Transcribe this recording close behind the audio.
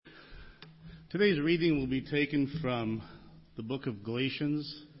Today's reading will be taken from the book of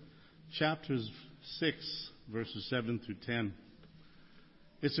Galatians, chapters 6, verses 7 through 10.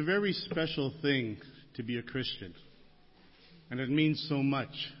 It's a very special thing to be a Christian, and it means so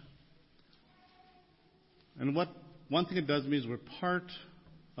much. And one thing it does mean is we're part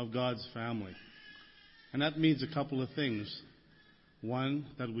of God's family. And that means a couple of things. One,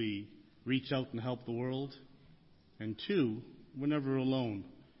 that we reach out and help the world. And two, we're never alone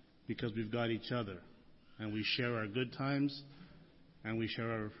because we've got each other. And we share our good times and we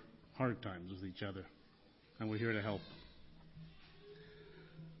share our hard times with each other. And we're here to help.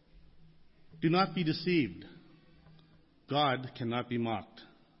 Do not be deceived. God cannot be mocked.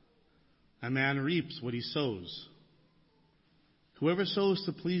 A man reaps what he sows. Whoever sows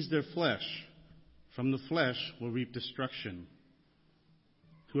to please their flesh, from the flesh will reap destruction.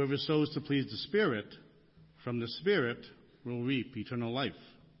 Whoever sows to please the Spirit, from the Spirit will reap eternal life.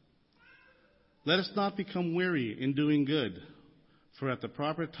 Let us not become weary in doing good, for at the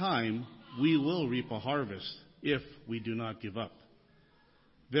proper time we will reap a harvest if we do not give up.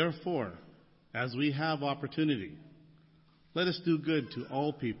 Therefore, as we have opportunity, let us do good to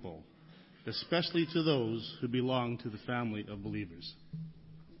all people, especially to those who belong to the family of believers.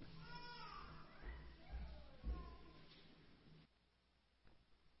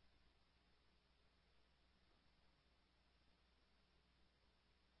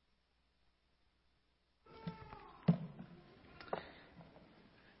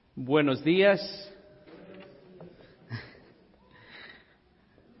 Buenos días.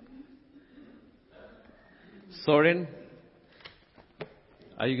 Soren,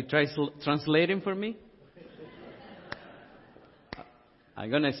 are you translating for me? I'm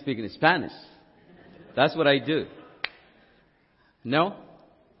going to speak in Spanish. That's what I do. No?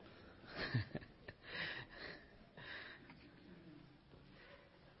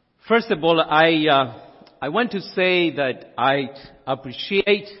 First of all, I want to say that I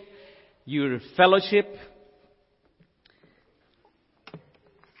appreciate your fellowship,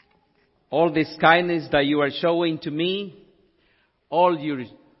 all this kindness that you are showing to me, all your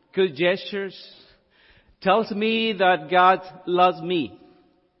good gestures, tells me that God loves me.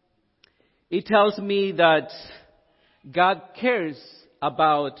 It tells me that God cares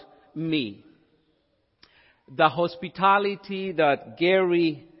about me. The hospitality that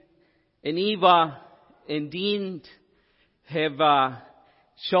Gary and Eva and Dean have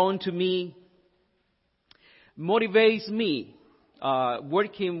shown to me motivates me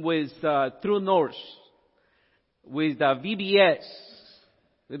working with True North, with VBS,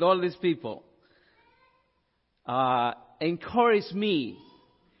 with all these people. Encourage me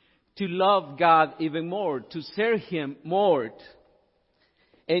to love God even more, to serve Him more,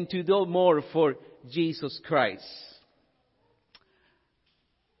 and to do more for Jesus Christ.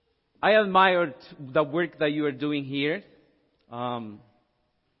 I admired the work that you are doing here.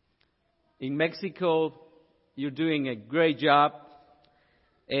 In Mexico, you're doing a great job.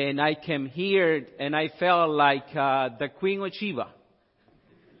 And I came here and I felt like the Queen of Sheba.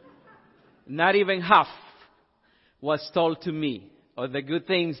 Not even half was told to me of the good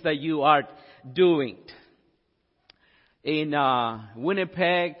things that you are doing. In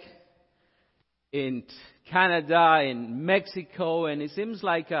Winnipeg, in Canada, in Mexico, and it seems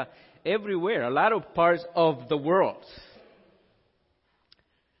like everywhere, a lot of parts of the world.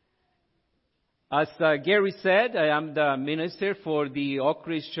 As Gary said, I am the minister for the Oak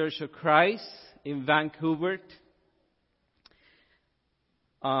Ridge Church of Christ in Vancouver.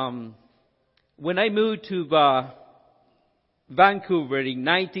 When I moved to Vancouver in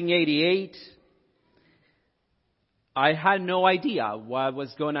 1988, I had no idea what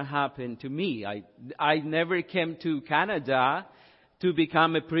was going to happen to me. I never came to Canada to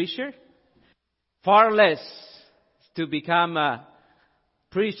become a preacher, far less to become a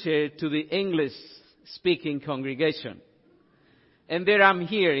preacher to the English-speaking congregation. And there I'm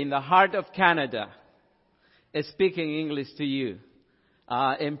here in the heart of Canada, speaking English to you,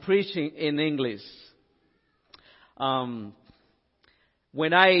 and preaching in English.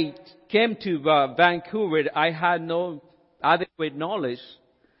 When I came to Vancouver, I had no adequate knowledge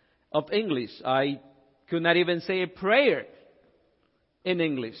of English. I could not even say a prayer in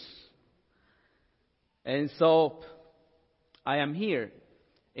English. And so I am here.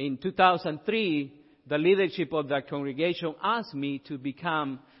 In 2003, the leadership of the congregation asked me to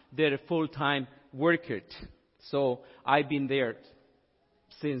become their full-time worker. So I've been there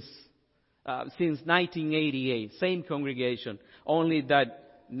since 1988, same congregation, only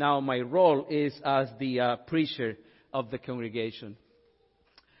that now my role is as the preacher of the congregation.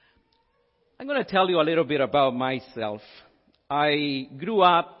 I'm going to tell you a little bit about myself. I grew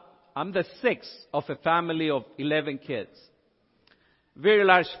up I'm the sixth of a family of 11 kids. Very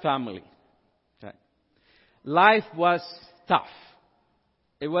large family. Okay. Life was tough.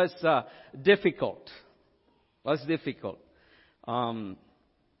 It was difficult.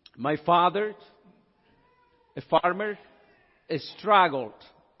 My father, a farmer, struggled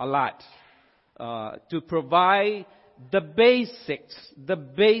a lot to provide the basic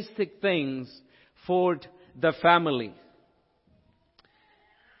things for the family.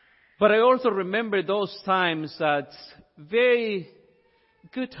 But I also remember those times as very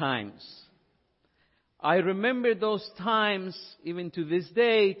good times. I remember those times, even to this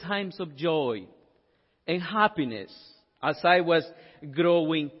day, times of joy and happiness as I was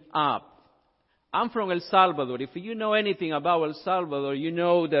growing up. I'm from El Salvador. If you know anything about El Salvador, you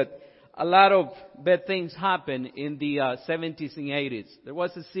know that a lot of bad things happened in the 70s and 80s. There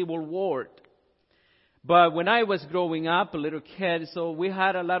was a civil war. But when I was growing up, a little kid, so we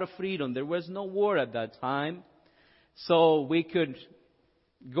had a lot of freedom. There was no war at that time. So we could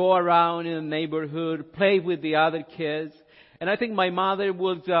go around in the neighborhood, play with the other kids. And I think my mother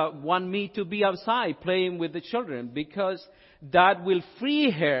would want me to be outside playing with the children because that will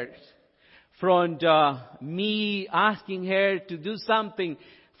free her from me asking her to do something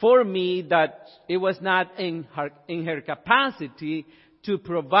for me that it was not in her capacity to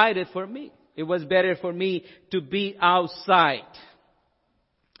provide it for me. It was better for me to be outside.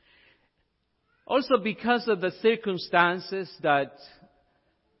 Also because of the circumstances that,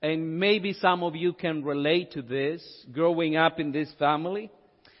 and maybe some of you can relate to this, growing up in this family,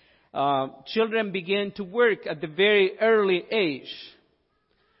 children begin to work at the very early age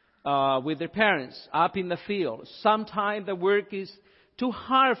with their parents up in the field. Sometimes the work is too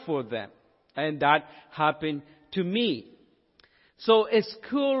hard for them, and that happened to me. So a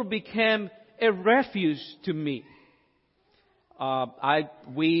school became a refuge to me.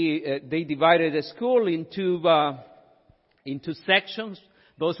 They divided the school into sections.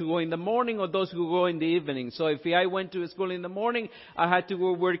 Those who go in the morning or those who go in the evening. So if I went to school in the morning, I had to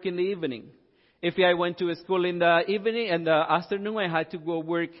go work in the evening. If I went to school in the evening and the afternoon, I had to go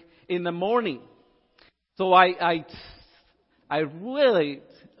work in the morning. So I really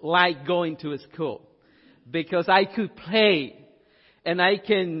like going to school because I could play and I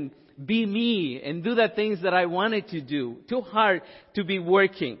can be me and do the things that I wanted to do. Too hard to be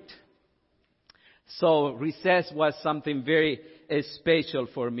working. So recess was something very special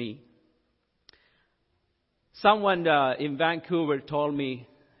for me. Someone in Vancouver told me,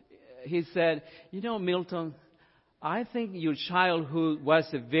 he said, you know, Milton, I think your childhood was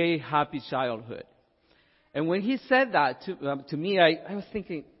a very happy childhood. And when he said that to me, I was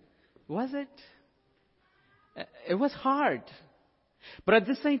thinking, was it? It was hard. But at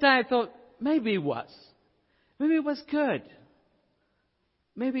the same time, I thought, maybe it was. Maybe it was good.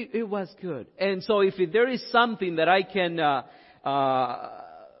 Maybe it was good. And so if there is something that I can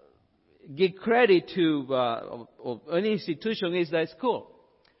give credit to of an institution, is the school.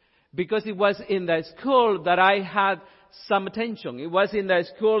 Because it was in the school that I had some attention. It was in the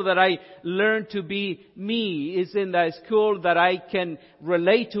school that I learned to be me. It's in the school that I can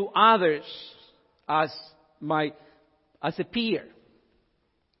relate to others as a peer.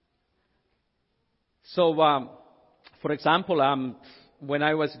 So, for example, when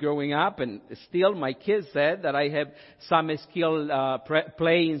I was growing up, and still my kids said that I have some skill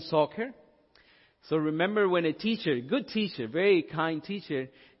playing soccer. So remember when a teacher, good teacher, very kind teacher,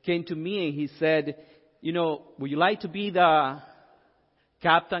 came to me and he said, you know, would you like to be the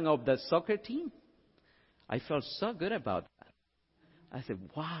captain of the soccer team? I felt so good about that. I said,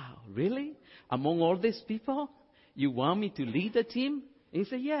 wow, really? Among all these people, you want me to lead the team? And he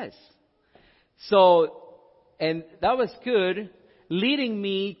said, yes. So, and that was good, leading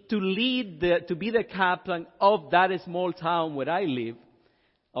me to be the captain of that small town where I live,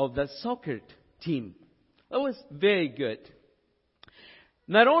 of the soccer team. That was very good.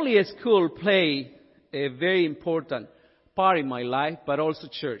 Not only a school played a very important part in my life, but also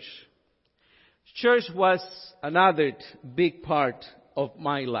church. Church was another big part of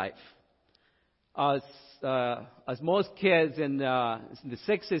my life. As most kids in the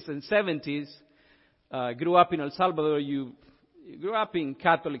 60s and 70s grew up in El Salvador, you grew up in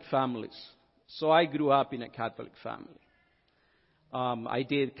Catholic families. So I grew up in a Catholic family. I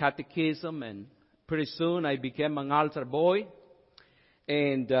did catechism, and pretty soon I became an altar boy.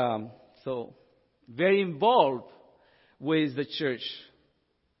 And so very involved with the church.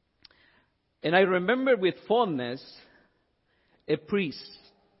 And I remember with fondness a priest.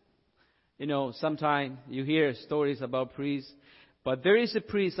 You know, sometimes you hear stories about priests, but there is a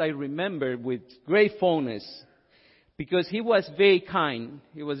priest I remember with great fondness because he was very kind.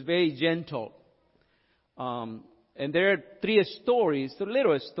 He was very gentle. And there are three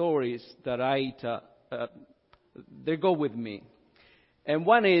little stories that they go with me. And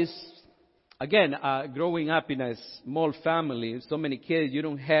one is, again, growing up in a small family, so many kids, you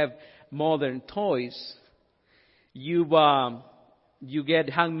don't have modern toys. You get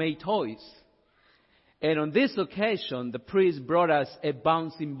handmade toys. And on this occasion, the priest brought us a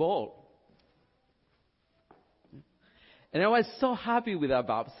bouncing ball. And I was so happy with that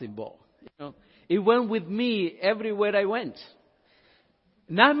bouncing ball. It went with me everywhere I went.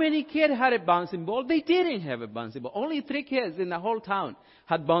 Not many kids had a bouncing ball. They didn't have a bouncing ball. Only 3 kids in the whole town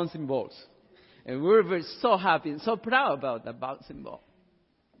had bouncing balls. And we were so happy and so proud about that bouncing ball.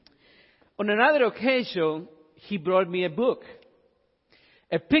 On another occasion, he brought me a book,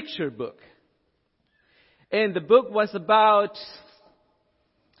 a picture book. And the book was about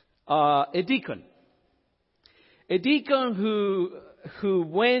a deacon. A deacon who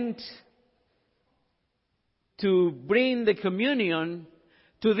went to bring the communion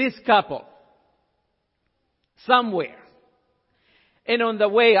to this couple somewhere. And on the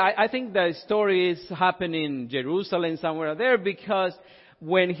way, I think the story is happening in Jerusalem, somewhere there, because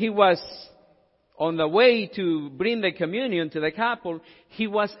when he was on the way to bring the communion to the couple, he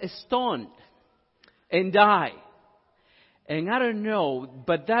was stoned and died. And I don't know,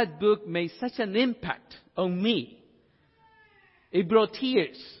 but that book made such an impact on me. It brought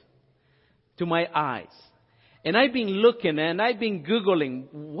tears to my eyes. And I've been looking and I've been Googling,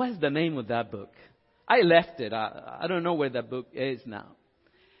 what's the name of that book? I left it. I don't know where that book is now.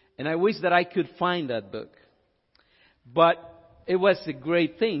 And I wish that I could find that book. But it was a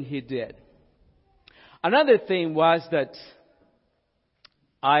great thing he did. Another thing was that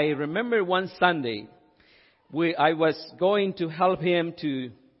I remember one Sunday, I was going to help him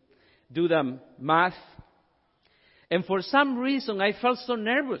to do the math. And for some reason, I felt so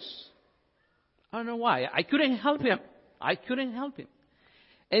nervous. I don't know why. I couldn't help him.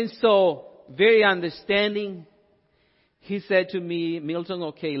 And so, very understanding, he said to me, Milton,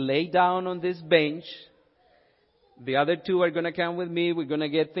 okay, lay down on this bench. The other 2 are going to come with me. We're going to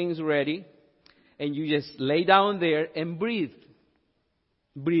get things ready. And you just lay down there and breathe.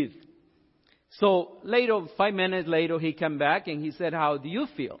 Breathe. So later, 5 minutes later, he came back and he said, how do you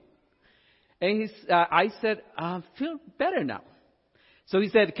feel? And I said, I feel better now. So he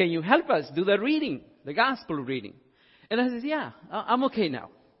said, can you help us do the reading, the gospel reading? And I said, yeah, I'm okay now.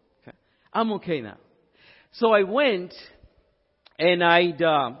 Okay. I'm okay now. So I went and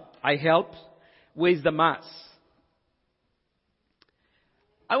I helped with the mass.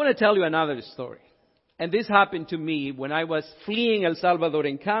 I want to tell you another story. And this happened to me when I was fleeing El Salvador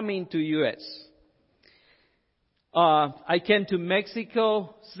and coming to U.S. I came to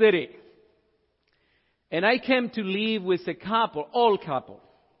Mexico City. And I came to live with a couple, old couple.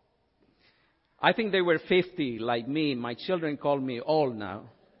 I think they were 50, like me. My children call me old now.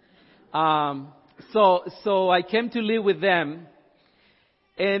 So I came to live with them.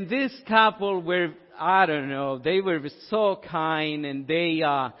 And this couple were, I don't know, they were so kind, and they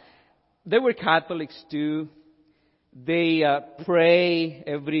were Catholics too. They pray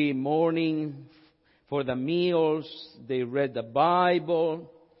every morning for the meals. They read the Bible.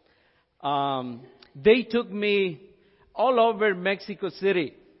 They took me all over Mexico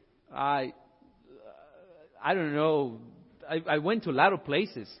City. I don't know. I went to a lot of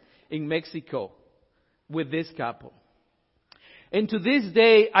places in Mexico with this couple. And to this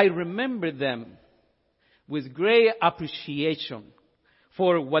day, I remember them with great appreciation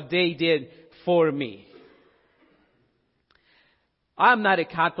for what they did for me. I'm not a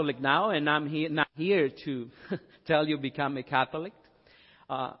Catholic now, and I'm not here to tell you become a Catholic.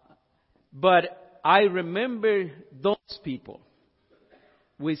 But I remember those people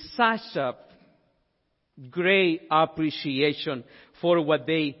with such a great appreciation for what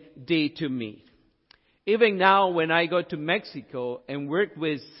they did to me. Even now, when I go to Mexico and work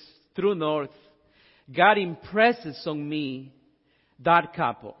with True North, God impresses on me that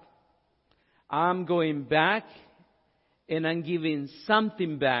couple. I'm going back and I'm giving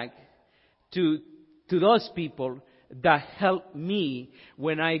something back to those people that helped me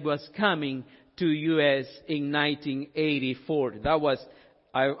when I was coming to U.S. in 1984.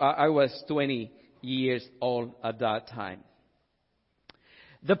 I was 20 years old at that time.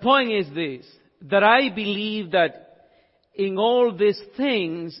 The point is this, that I believe that in all these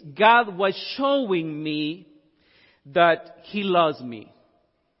things, God was showing me that He loves me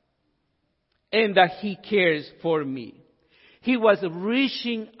and that He cares for me. He was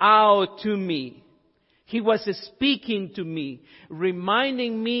reaching out to me. He was speaking to me,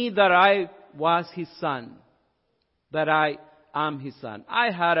 reminding me that I was His son. that I am His son.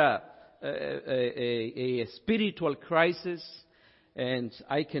 I had a spiritual crisis, and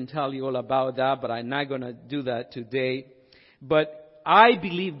I can tell you all about that, but I'm not going to do that today. But I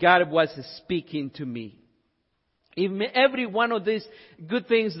believe God was speaking to me. Every one of these good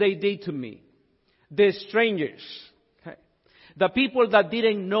things they did to me, the strangers, okay, the people that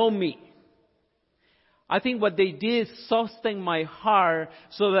didn't know me, I think what they did softened my heart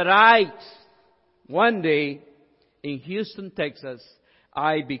so that one day in Houston, Texas,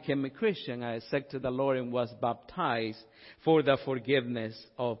 I became a Christian. I accepted the Lord and was baptized for the forgiveness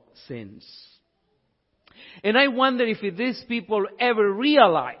of sins. And I wonder if these people ever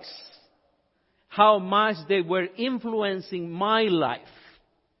realized how much they were influencing my life.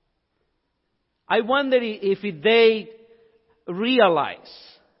 I wonder if they realized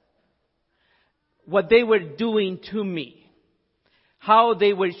what they were doing to me, how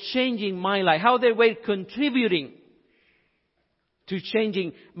they were changing my life, how they were contributing to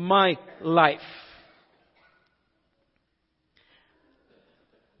changing my life.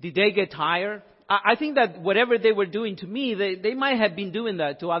 Did they get tired? I think that whatever they were doing to me, they might have been doing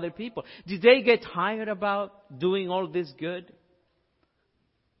that to other people. Did they get tired about doing all this good?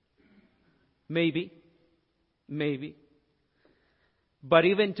 Maybe. But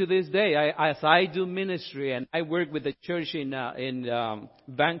even to this day, as I do ministry and I work with the church in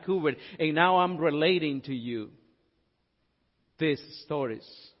Vancouver, and now I'm relating to you these stories.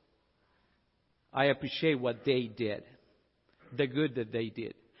 I appreciate what they did, the good that they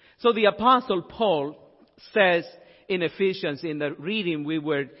did. So the Apostle Paul says in Ephesians, in the reading we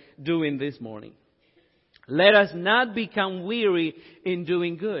were doing this morning, let us not become weary in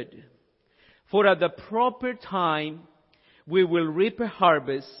doing good, for at the proper time we will reap a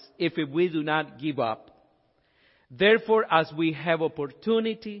harvest if we do not give up. Therefore, as we have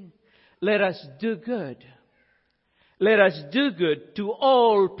opportunity, let us do good. Let us do good to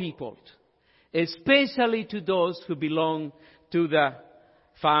all people, especially to those who belong to the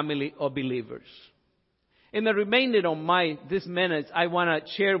family of believers. In the remainder of this minutes, I want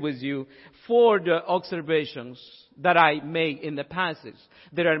to share with you 4 observations that I made in the passage.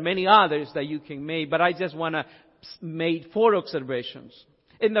 There are many others that you can make, but I just want to make 4 observations.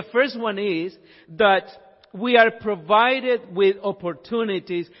 And the first one is that we are provided with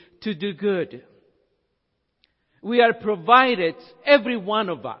opportunities to do good. We are provided, every one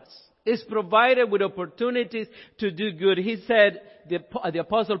of us is provided with opportunities to do good. He said, the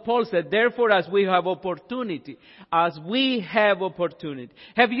Apostle Paul said, therefore as we have opportunity. Have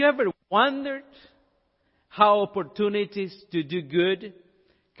you ever wondered how opportunities to do good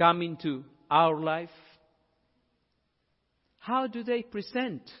come into our life? How do they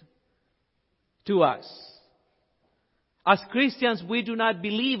present to us? As Christians, we do not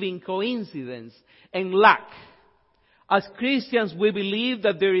believe in coincidence and luck. As Christians, we believe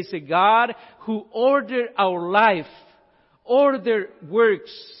that there is a God who ordered our life, ordered works,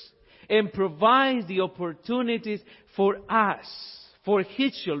 and provides the opportunities for us, for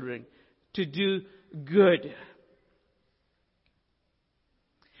His children, to do good.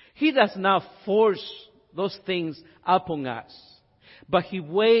 He does not force those things upon us, but He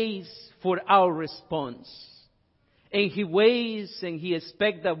waits for our response. And He waits and He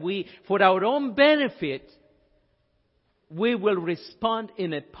expects that we, for our own benefit, we will respond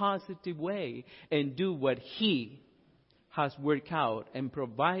in a positive way and do what He has worked out and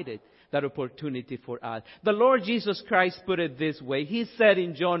provided that opportunity for us. The Lord Jesus Christ put it this way. He said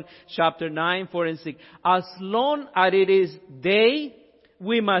in John chapter 9, 4 and 6, as long as it is day,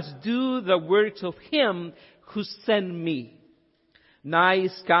 we must do the works of Him who sent me. Night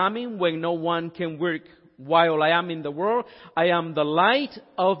is coming when no one can work. While I am in the world, I am the light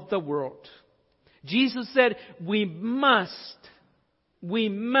of the world. Jesus said, we must.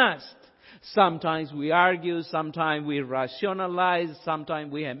 Sometimes we argue, sometimes we rationalize,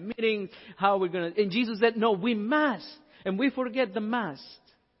 sometimes we have meetings, how we're going to... And Jesus said, no, we must. And we forget the must.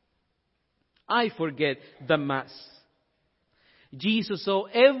 I forget the must. Jesus saw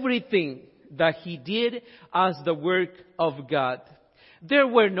everything that He did as the work of God. There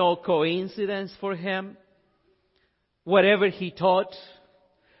were no coincidences for Him. Whatever He taught,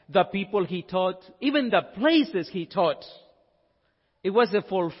 the people He taught, even the places He taught, it was a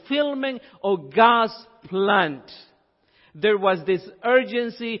fulfillment of God's plan. There was this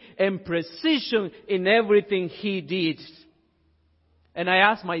urgency and precision in everything He did. And I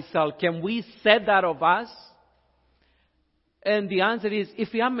asked myself, can we say that of us? And the answer is, if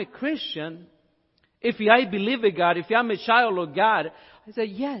I'm a Christian, if I believe in God, if I'm a child of God, I say,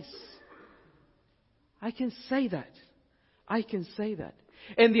 yes, I can say that. I can say that.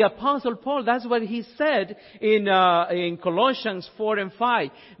 And the Apostle Paul, that's what he said in Colossians 4 and 5.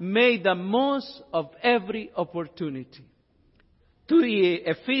 Make the most of every opportunity. To the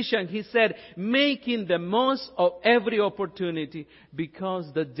Ephesians, he said, making the most of every opportunity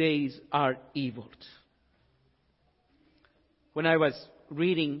because the days are evil. When I was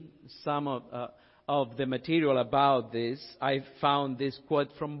reading some of the material about this, I found this quote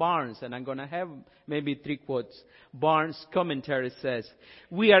from Barnes, and I'm going to have maybe 3 quotes. Barnes' commentary says,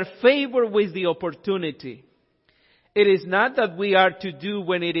 "We are favored with the opportunity. It is not that we are to do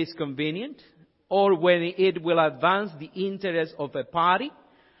when it is convenient, or when it will advance the interest of a party,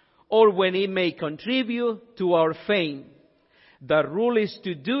 or when it may contribute to our fame. The rule is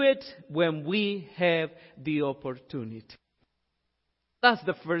to do it when we have the opportunity." That's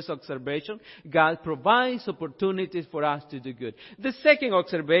the first observation. God provides opportunities for us to do good. The second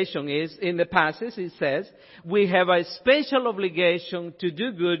observation is, in the passage it says, we have a special obligation to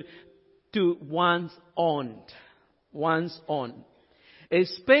do good to one's own.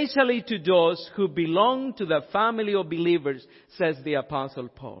 Especially to those who belong to the family of believers, says the Apostle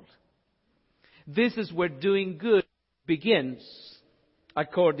Paul. This is where doing good begins,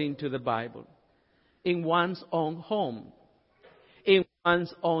 according to the Bible. In one's own home. In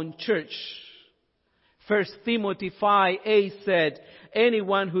one's own church. 1 Timothy 5:8 said,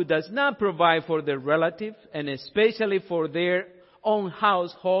 anyone who does not provide for their relative, and especially for their own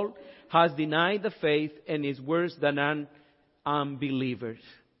household, has denied the faith and is worse than an unbeliever.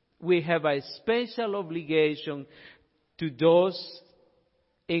 We have a special obligation to those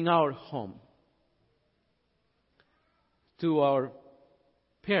in our home. To our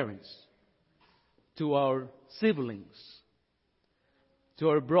parents. To our siblings. To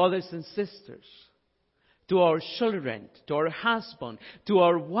our brothers and sisters, to our children, to our husband, to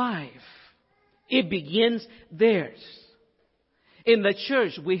our wife. It begins there. In the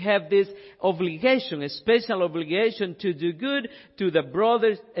church, we have this obligation, a special obligation to do good to the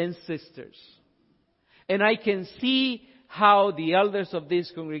brothers and sisters. And I can see how the elders of this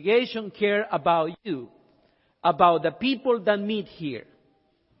congregation care about you, about the people that meet here.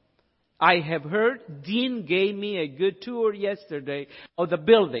 I have heard Dean gave me a good tour yesterday of the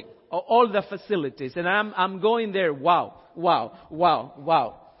building, of all the facilities. And I'm going there, wow.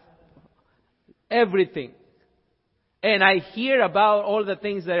 Everything. And I hear about all the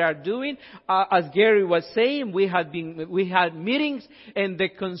things they are doing. As Gary was saying, we had meetings, and the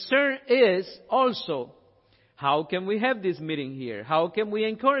concern is also, how can we have this meeting here? How can we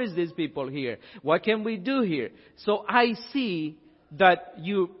encourage these people here? What can we do here? So I see that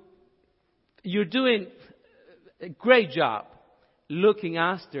you're doing a great job looking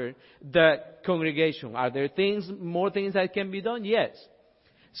after the congregation. Are there more things that can be done? Yes.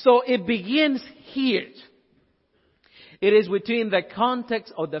 So it begins here. It is within the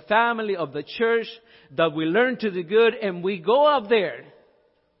context of the family, of the church, that we learn to do good, and we go up there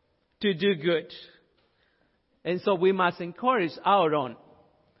to do good. And so we must encourage our own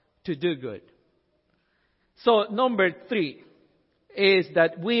to do good. So number 3. Is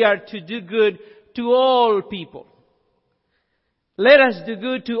that we are to do good to all people. Let us do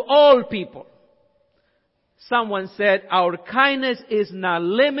good to all people. Someone said, our kindness is not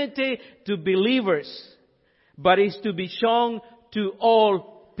limited to believers, but is to be shown to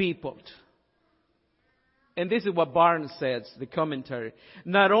all people. And this is what Barnes says, the commentary.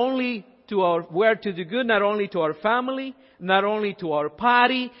 We are to do good not only to our family, not only to our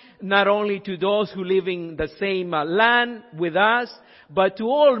party, not only to those who live in the same land with us, but to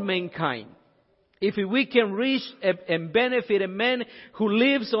all mankind. If we can reach and benefit a man who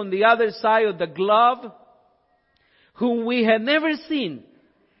lives on the other side of the globe, whom we have never seen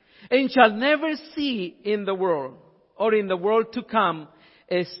and shall never see in the world or in the world to come,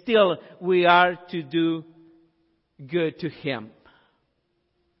 still we are to do good to him.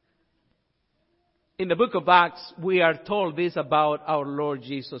 In the book of Acts, we are told this about our Lord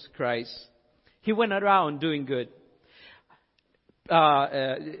Jesus Christ. He went around doing good.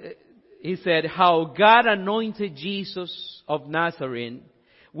 He said how God anointed Jesus of Nazareth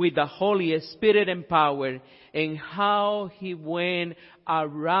with the Holy Spirit and power, and how he went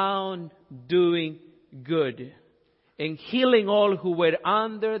around doing good and healing all who were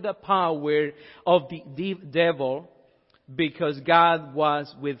under the power of the devil, because God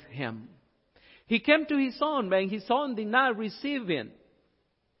was with him. He came to his own, and his own did not receive him.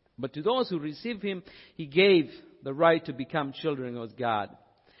 But to those who received him, he gave the right to become children of God.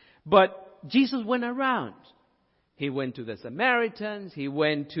 But Jesus went around. He went to the Samaritans, he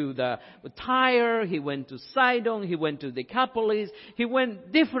went to the Tyre, he went to Sidon, he went to Decapolis, he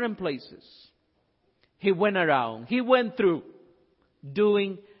went different places. He went around, he went through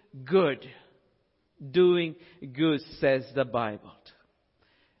Doing good. Doing good, says the Bible.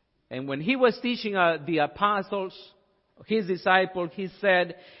 And when he was teaching the apostles, his disciples, he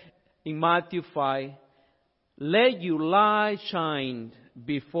said in Matthew 5, let your light shine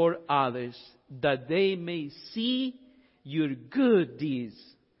before others, that they may see your good deeds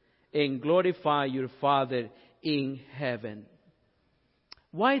and glorify your Father in heaven.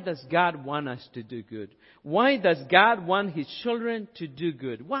 Why does God want us to do good? Why does God want His children to do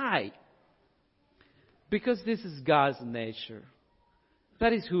good? Why? Because this is God's nature.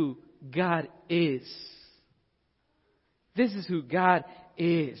 That is who God is. This is who God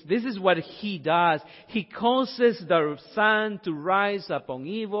is. This is what He does. He causes the sun to rise upon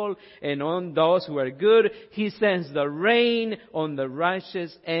evil and on those who are good. He sends the rain on the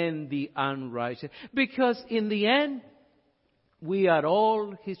righteous and the unrighteous. Because in the end, we are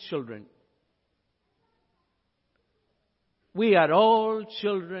all His children. We are all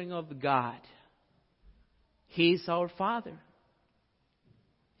children of God. He is our Father.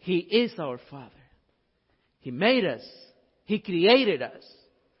 He is our Father. He made us. He created us.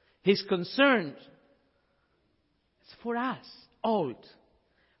 He's concerned. It's for us, all.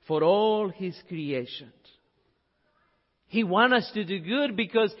 For all His creation. He wants us to do good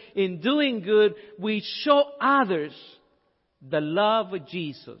because in doing good, we show others the love of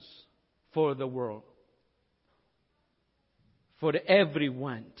Jesus for the world. For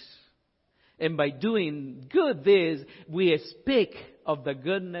everyone. And by doing good this, we speak of the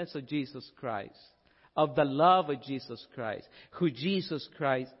goodness of Jesus Christ, of the love of Jesus Christ, who Jesus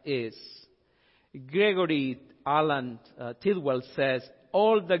Christ is. Gregory Alan Tidwell says,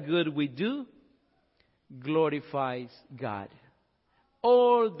 all the good we do glorifies God.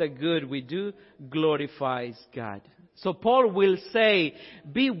 All the good we do glorifies God. So Paul will say,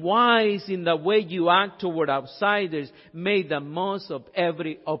 be wise in the way you act toward outsiders. Make the most of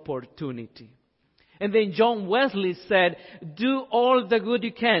every opportunity. And then John Wesley said, do all the good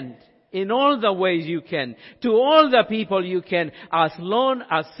you can, in all the ways you can, to all the people you can, as long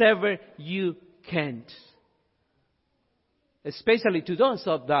as ever you can. Especially to those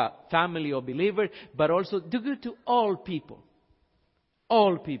of the family of believers, but also do good to all people.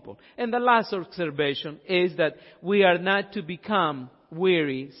 All people. And the last observation is that we are not to become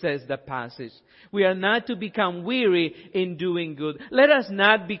weary, says the passage. We are not to become weary in doing good. Let us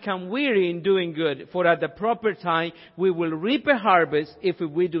not become weary in doing good, for at the proper time we will reap a harvest if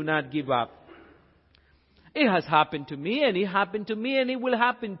we do not give up. It has happened to me, and it happened to me, and it will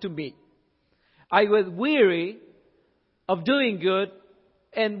happen to me. I was weary of doing good,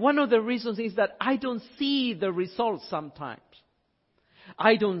 and one of the reasons is that I don't see the results sometimes.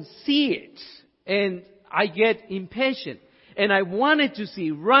 I don't see it, and I get impatient, and I wanted to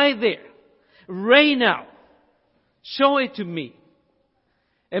see right there, right now. Show it to me.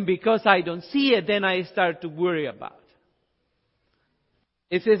 And because I don't see it, then I start to worry about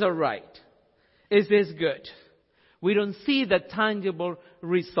it. Is this all right? Is this good? We don't see the tangible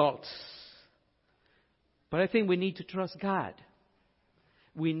results. But I think we need to trust God.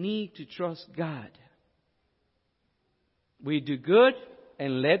 We need to trust God. We do good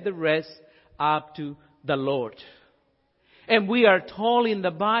and let the rest up to the Lord. And we are told in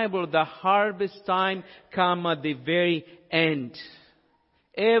the Bible the harvest time come at the very end.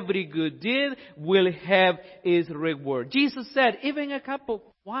 Every good deed will have its reward. Jesus said, even a cup of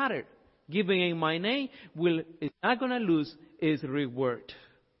water given in my name is not going to lose its reward.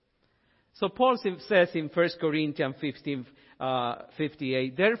 So Paul says in 1 Corinthians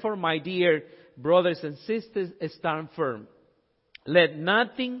 15:58, therefore, my dear brothers and sisters, stand firm. Let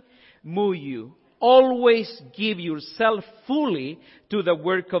nothing move you. Always give yourself fully to the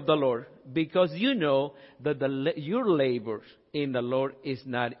work of the Lord, because you know that your labor in the Lord is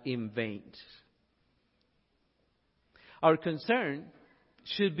not in vain. Our concern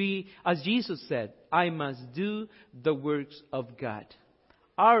should be, as Jesus said, I must do the works of God.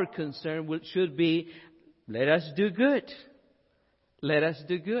 Our concern should be, let us do good. Let us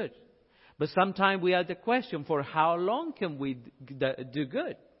do good. But sometimes we have the question, for how long can we do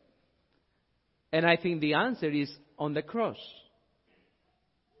good? And I think the answer is on the cross.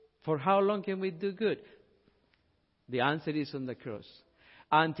 For how long can we do good? The answer is on the cross.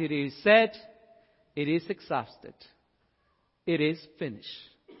 Until it is said, it is exhausted. It is finished.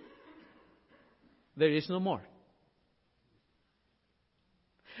 There is no more.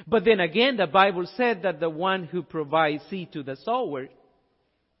 But then again, the Bible said that the one who provides seed to the sower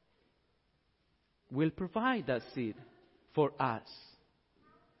will provide that seed for us.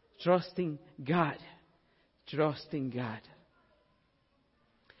 Trusting God. Trusting God.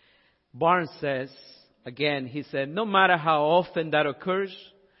 Barnes says, Again, he said, no matter how often that occurs,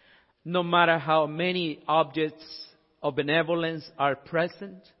 no matter how many objects of benevolence are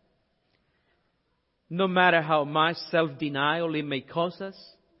present, no matter how much self-denial it may cost us,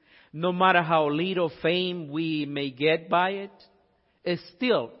 no matter how little fame we may get by it, it's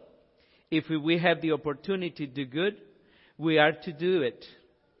still, if we have the opportunity to do good, we are to do it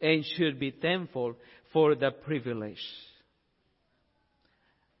and should be thankful for the privilege.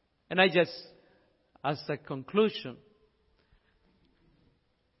 And I just, as a conclusion,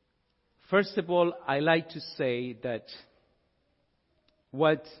 first of all, I like to say that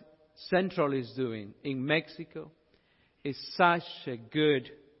what Central is doing in Mexico is such a good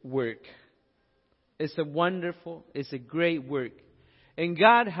work. It's a wonderful, it's a great work. And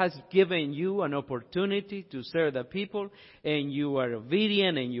God has given you an opportunity to serve the people, and you are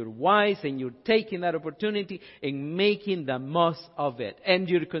obedient and you're wise and you're taking that opportunity and making the most of it. And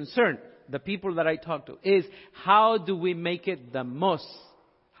your concern, the people that I talk to, is how do we make it the most?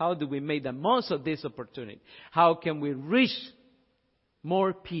 How do we make the most of this opportunity? How can we reach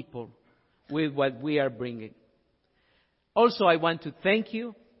more people with what we are bringing? Also, I want to thank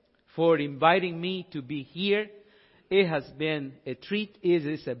you for inviting me to be here. It has been a treat. It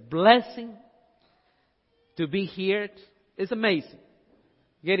is a blessing to be here. It's amazing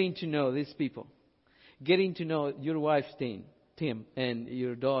getting to know these people, getting to know your wife, Tim, and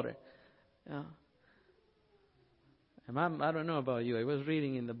your daughter. I don't know about you. I was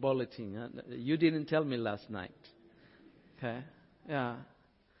reading in the bulletin. You didn't tell me last night. Okay? Yeah.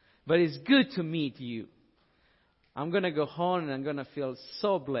 But it's good to meet you. I'm going to go home and I'm going to feel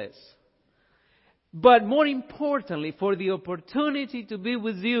so blessed. But more importantly, for the opportunity to be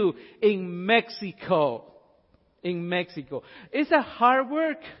with you in Mexico. In Mexico. It's a hard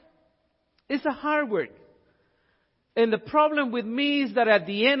work. It's a hard work. And the problem with me is that at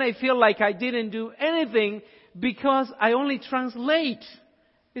the end I feel like I didn't do anything because I only translate.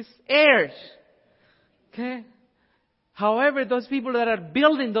 It's airs. Okay? However, those people that are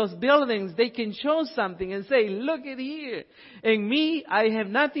building those buildings, they can show something and say, look at here. And me, I have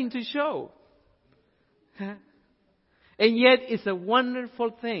nothing to show. Okay? And yet, it's a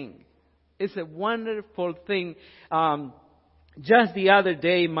wonderful thing. It's a wonderful thing. Just the other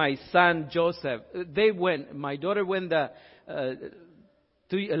day, my son Joseph, my daughter went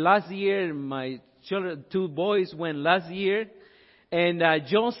last year, my children, 2 boys went last year, and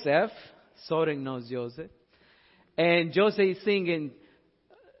Joseph, Soren knows Joseph, and Joseph is singing,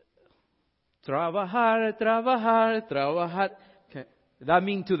 trabajar, trabajar, trabajar. Okay. That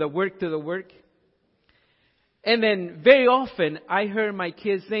means to the work. And then very often I heard my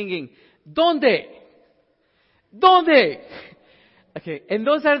kids singing, ¿Dónde? ¿Dónde? Okay, and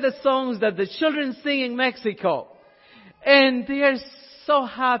those are the songs that the children sing in Mexico. And they are so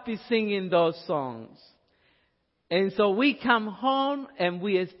happy singing those songs. And so we come home and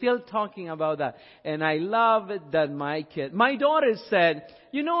we are still talking about that. And I love it that my daughter said,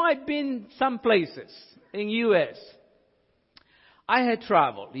 I've been some places in U.S. I had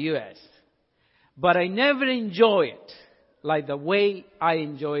traveled U.S. But I never enjoy it like the way I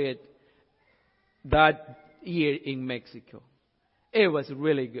enjoy it that year in Mexico. It was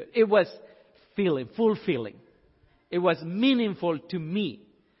really good. It was fulfilling. It was meaningful to me.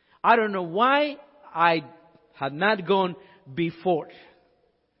 I don't know why I had not gone before.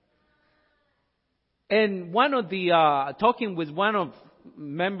 And talking with one of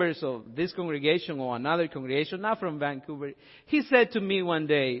members of this congregation or another congregation, not from Vancouver, he said to me one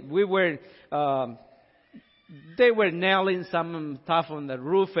day, they were nailing some stuff on the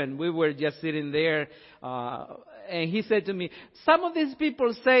roof and we were just sitting there, and he said to me, some of these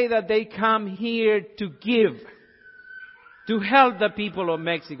people say that they come here to give, to help the people of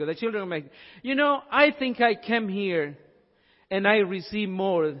Mexico, the children of Mexico. I think I came here and I receive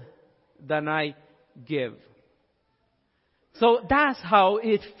more than I give. So that's how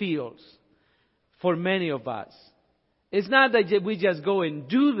it feels for many of us. It's not that we just go and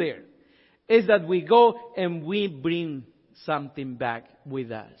do there. It's that we go and we bring something back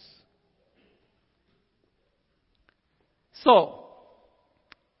with us. So,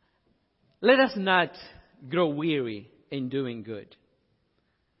 let us not grow weary in doing good.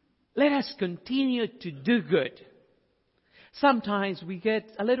 Let us continue to do good. Sometimes we get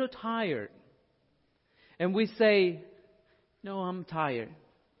a little tired. And we say, no, I'm tired.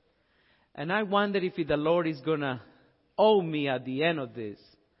 And I wonder if the Lord is going to owe me at the end of this.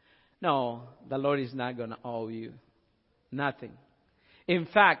 No, the Lord is not going to owe you nothing. In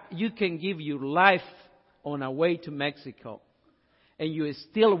fact, you can give your life on a way to Mexico, and you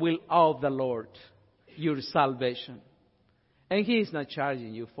still will owe the Lord your salvation. And He is not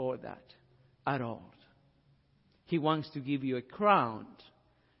charging you for that at all. He wants to give you a crown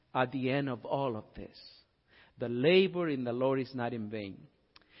at the end of all of this. The labor in the Lord is not in vain.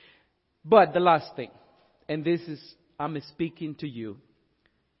 But the last thing, and this is, I'm speaking to you,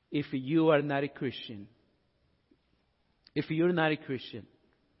 if you are not a Christian, if you're not a Christian,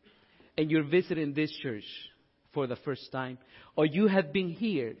 and you're visiting this church for the first time, or you have been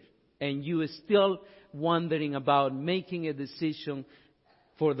here and you are still wondering about making a decision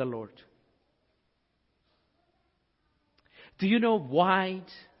for the Lord. Do you know why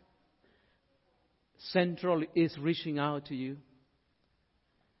Central is reaching out to you?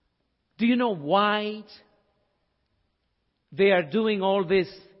 Do you know why they are doing all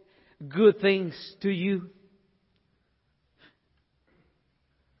these good things to you?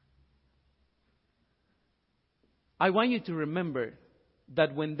 I want you to remember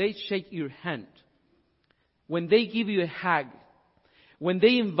that when they shake your hand, when they give you a hug, when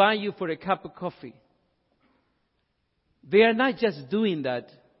they invite you for a cup of coffee, they are not just doing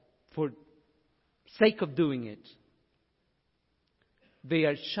that for sake of doing it. They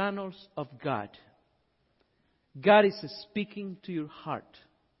are channels of God. God is speaking to your heart.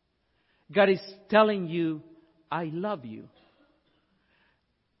 God is telling you, I love you.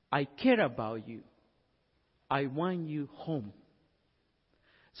 I care about you. I want you home.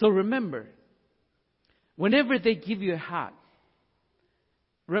 So remember, whenever they give you a hug,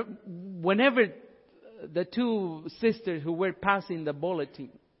 whenever the two sisters who were passing the bulletin,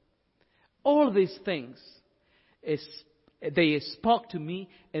 all these things, they spoke to me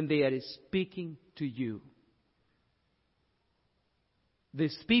and they are speaking to you.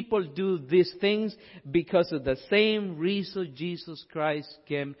 These people do these things because of the same reason Jesus Christ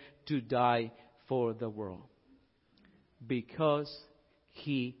came to die for the world. Because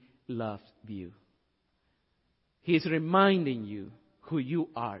He loved you. He is reminding you who you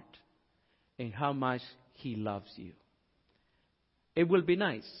are and how much He loves you. It will be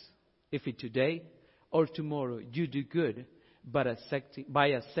nice if today or tomorrow you do good by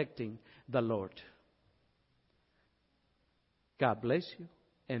accepting the Lord. God bless you,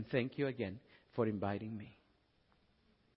 and thank you again for inviting me.